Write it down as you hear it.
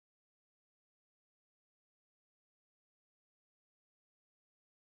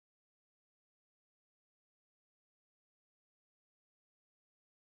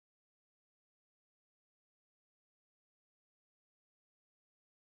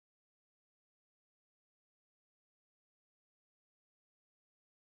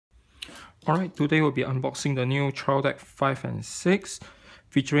Alright, today we'll be unboxing the new Trial Deck 5 and 6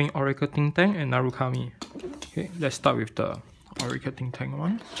 featuring Oracle Think Tank and Narukami. Okay, let's start with the Oracle Think Tank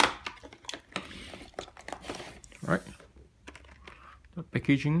one. Alright, the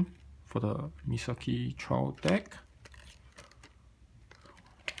packaging for the Misaki Trial Deck,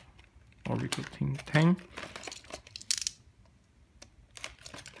 Oracle Think Tank.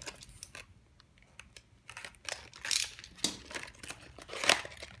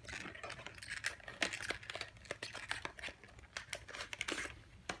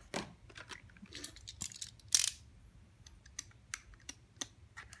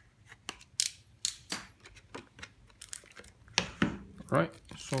 Right,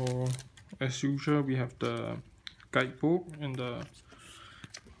 so as usual we have the guidebook and the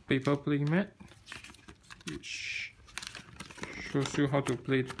paper playmat, which shows you how to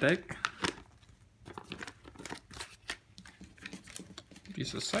play the deck.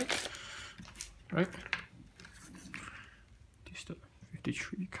 This aside, right? This is the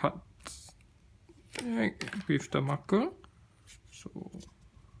 53 cards deck with the marker. So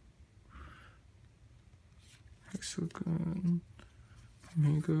hexagon,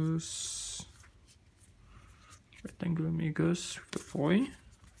 Megas, rectangular Megas with the foil,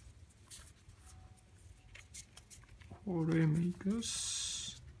 quarter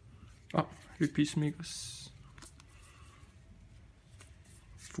Megas, repeats Megas,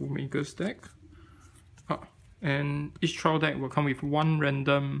 full Megas deck, and each trial deck will come with one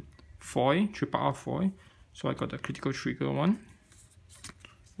random foil, triple R foil. So I got the critical trigger one,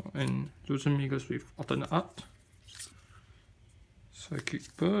 and those are Megas with alternate art.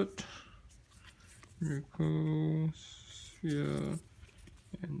 Psychic Bird, Miracle, Sphere,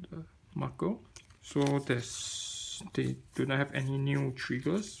 and Marco. So they do not have any new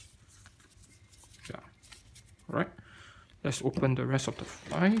triggers. Yeah. Alright. Let's open the rest of the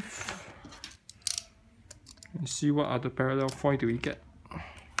 5 and see what other parallel foil do we get.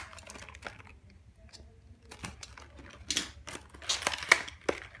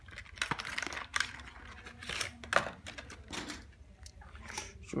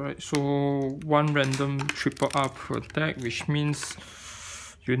 Right, so one random triple R per deck, which means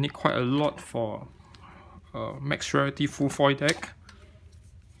you need quite a lot for max rarity full foil deck.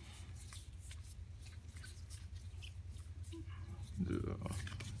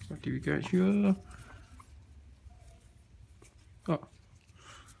 What do we get here?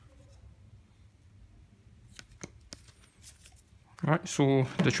 Alright, so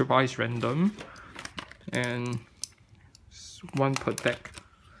the triple R is random and it's one per deck.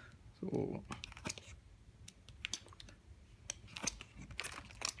 So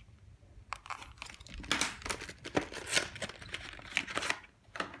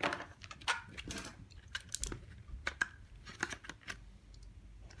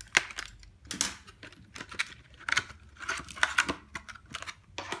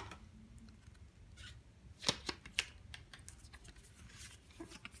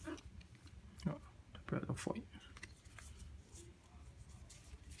the parallel foil.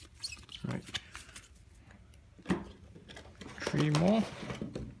 Right. 3 more.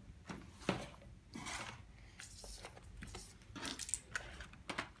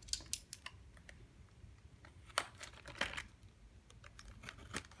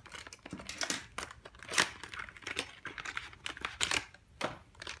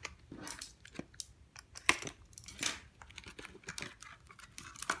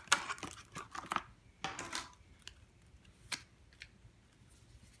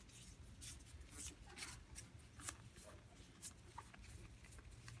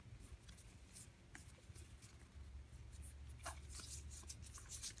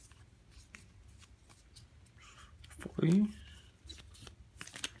 Foil.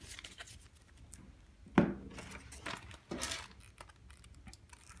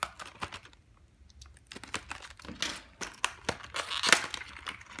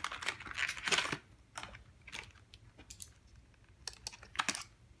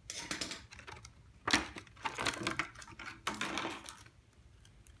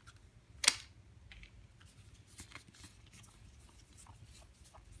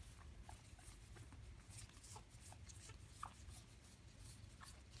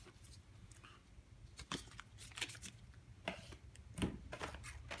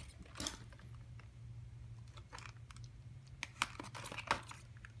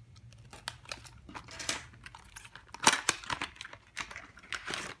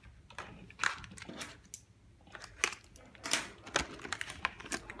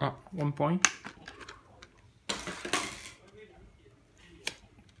 Ah, 1 point.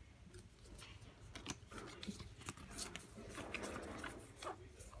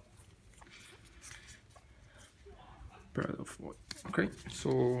 Okay,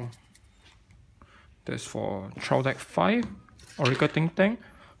 so that's for trial deck 5, Orica Ting Tang.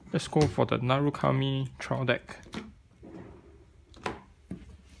 Let's go for the Narukami trial deck.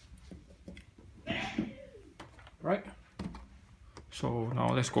 Right, so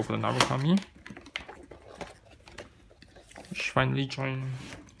now let's go for the Narukami, which finally joined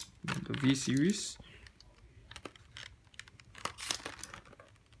the V series.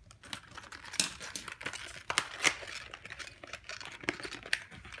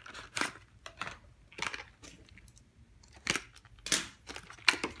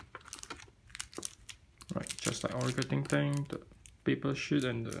 Right, just like Orica Ting Tang, the paper sheet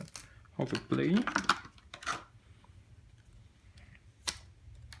and the how to play.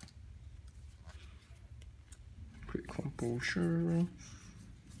 Great composure.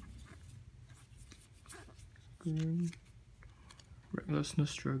 Good.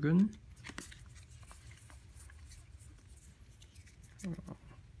 Recklessness Dragon.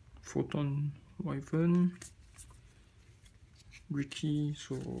 Photon Wyvern. Ricky,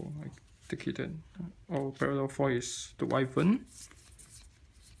 so I take it that all parallel foil is the Wyvern.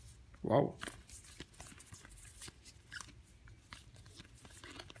 Wow.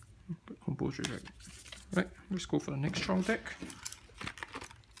 Composure deck. Right, let's go for the next trial deck.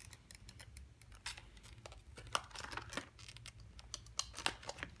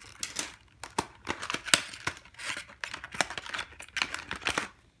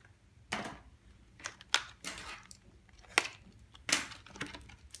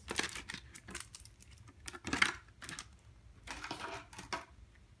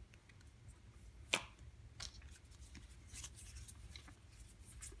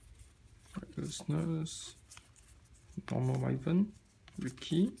 Recklessness, normal Wyvern,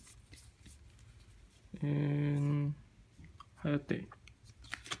 Ricky, and Hayate.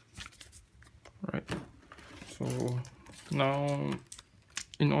 Right, so now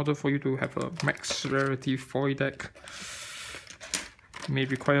in order for you to have a max rarity foil deck, you may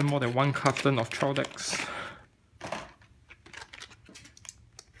require more than 1 carton of trial decks.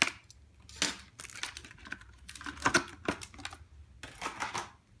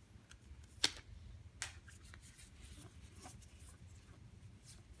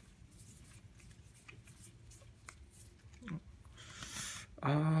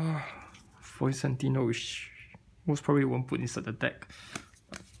 Void Sentinel, which most probably won't put inside the deck.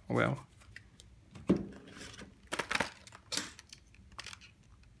 Well. Oh,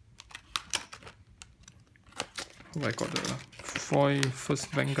 I got the foil first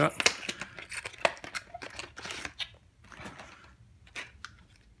Vanguard.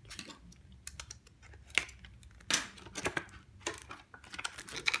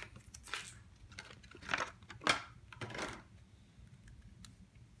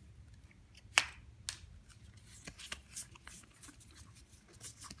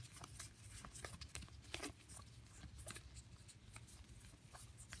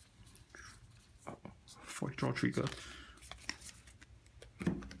 Foil draw trigger.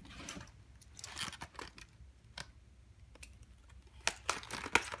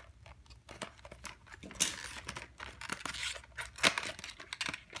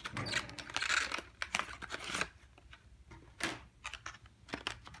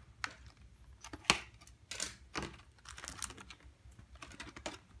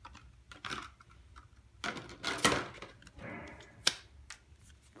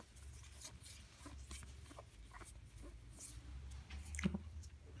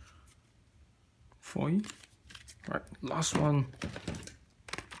 Foil. Right, last one.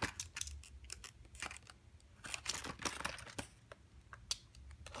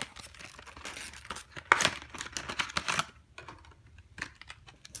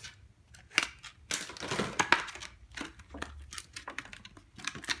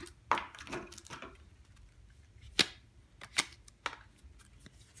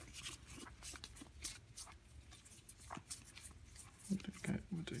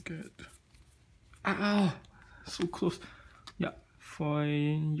 What did I get? Ah, so close. Yeah, for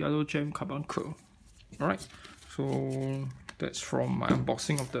Yellow Gem Carbon Curl. Alright, so that's from my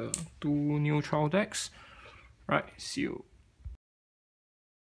unboxing of the 2 new trial decks. Right, see you.